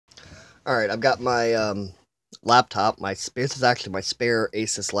All right, I've got my laptop. This is actually my spare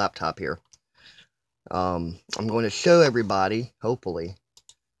Asus laptop here. I'm going to show everybody, hopefully,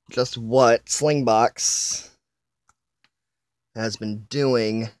 just what Slingbox has been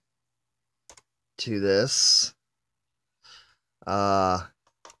doing to this. Of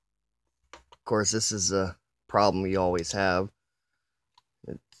course, this is a problem you always have.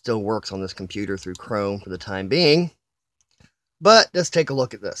 It still works on this computer through Chrome for the time being. But let's take a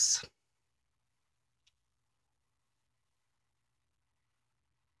look at this.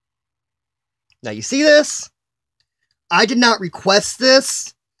 Now, you see this? I did not request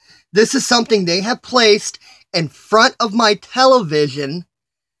this. This is something they have placed in front of my television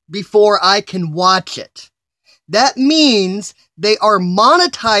before I can watch it. That means they are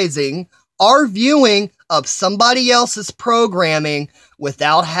monetizing our viewing of somebody else's programming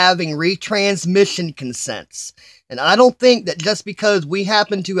without having retransmission consents. And I don't think that just because we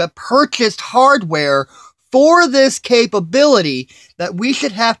happen to have purchased hardware for this capability that we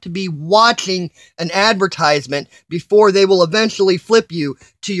should have to be watching an advertisement before they will eventually flip you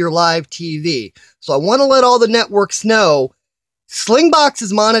to your live TV. So I want to let all the networks know Slingbox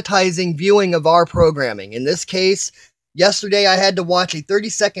is monetizing viewing of our programming. In this case, yesterday I had to watch a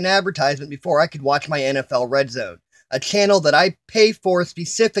 30-second advertisement before I could watch my NFL Red Zone, a channel that I pay for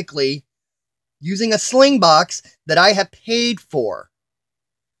specifically using a Slingbox that I have paid for.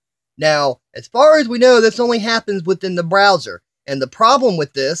 Now, as far as we know, this only happens within the browser. And the problem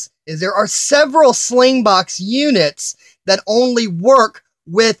with this is there are several Slingbox units that only work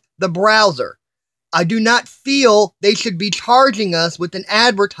with the browser. I do not feel they should be charging us with an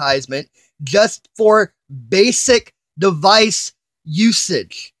advertisement just for basic device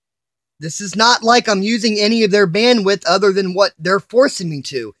usage. This is not like I'm using any of their bandwidth other than what they're forcing me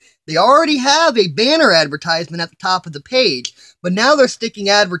to. They already have a banner advertisement at the top of the page, but now they're sticking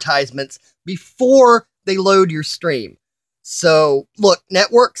advertisements before they load your stream. So, look,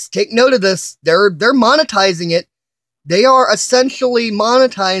 networks, take note of this. They're monetizing it. They are essentially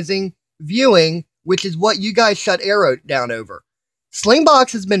monetizing viewing, which is what you guys shut Arrow down over.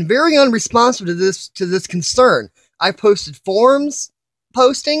 Slingbox has been very unresponsive to this concern. I've posted forums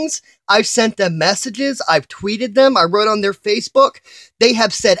postings, I've sent them messages, I've tweeted them, I wrote on their Facebook. They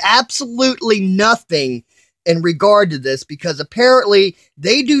have said absolutely nothing in regard to this because apparently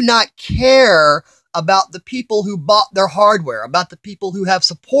they do not care about the people who bought their hardware, about the people who have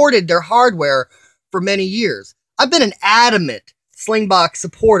supported their hardware for many years. I've been an adamant Slingbox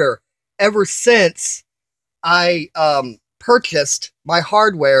supporter ever since I purchased my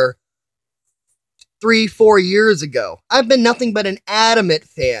hardware 3-4 years ago. I've been nothing but an adamant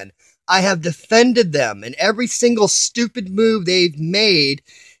fan. I have defended them in every single stupid move they've made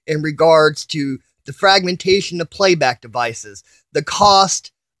in regards to the fragmentation of playback devices, the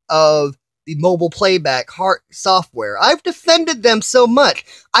cost of the mobile playback software. I've defended them so much.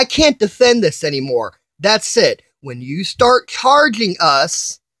 I can't defend this anymore. That's it. When you start charging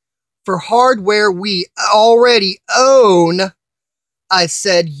us for hardware we already own, I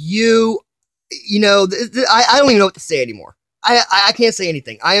said, I don't even know what to say anymore. I can't say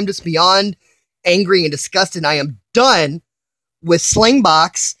anything. I am just beyond angry and disgusted. I am done with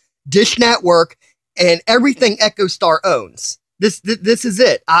Slingbox, Dish Network, and everything EchoStar owns. This is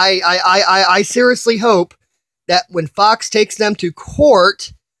it. I seriously hope that when Fox takes them to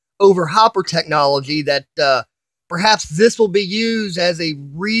court over Hopper technology, that perhaps this will be used as a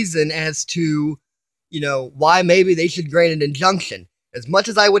reason as to, why maybe they should grant an injunction. As much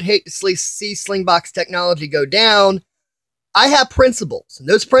as I would hate to see Slingbox technology go down, I have principles. And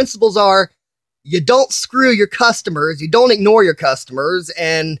those principles are, you don't screw your customers, you don't ignore your customers,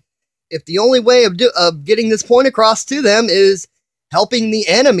 and if the only way of getting this point across to them is helping the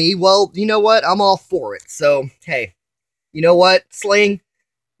enemy, well, you know what? I'm all for it. So, hey, you know what, Sling?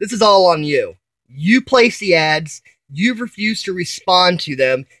 This is all on you. You place the ads, you've refused to respond to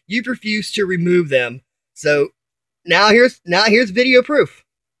them, you've refused to remove them, so Now here's video proof.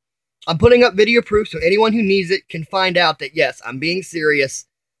 I'm putting up video proof so anyone who needs it can find out that, yes, I'm being serious.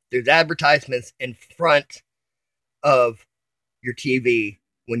 There's advertisements in front of your TV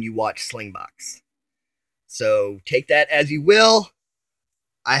when you watch Slingbox. So take that as you will.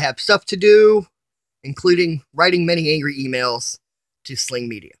 I have stuff to do, including writing many angry emails to Sling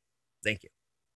Media. Thank you.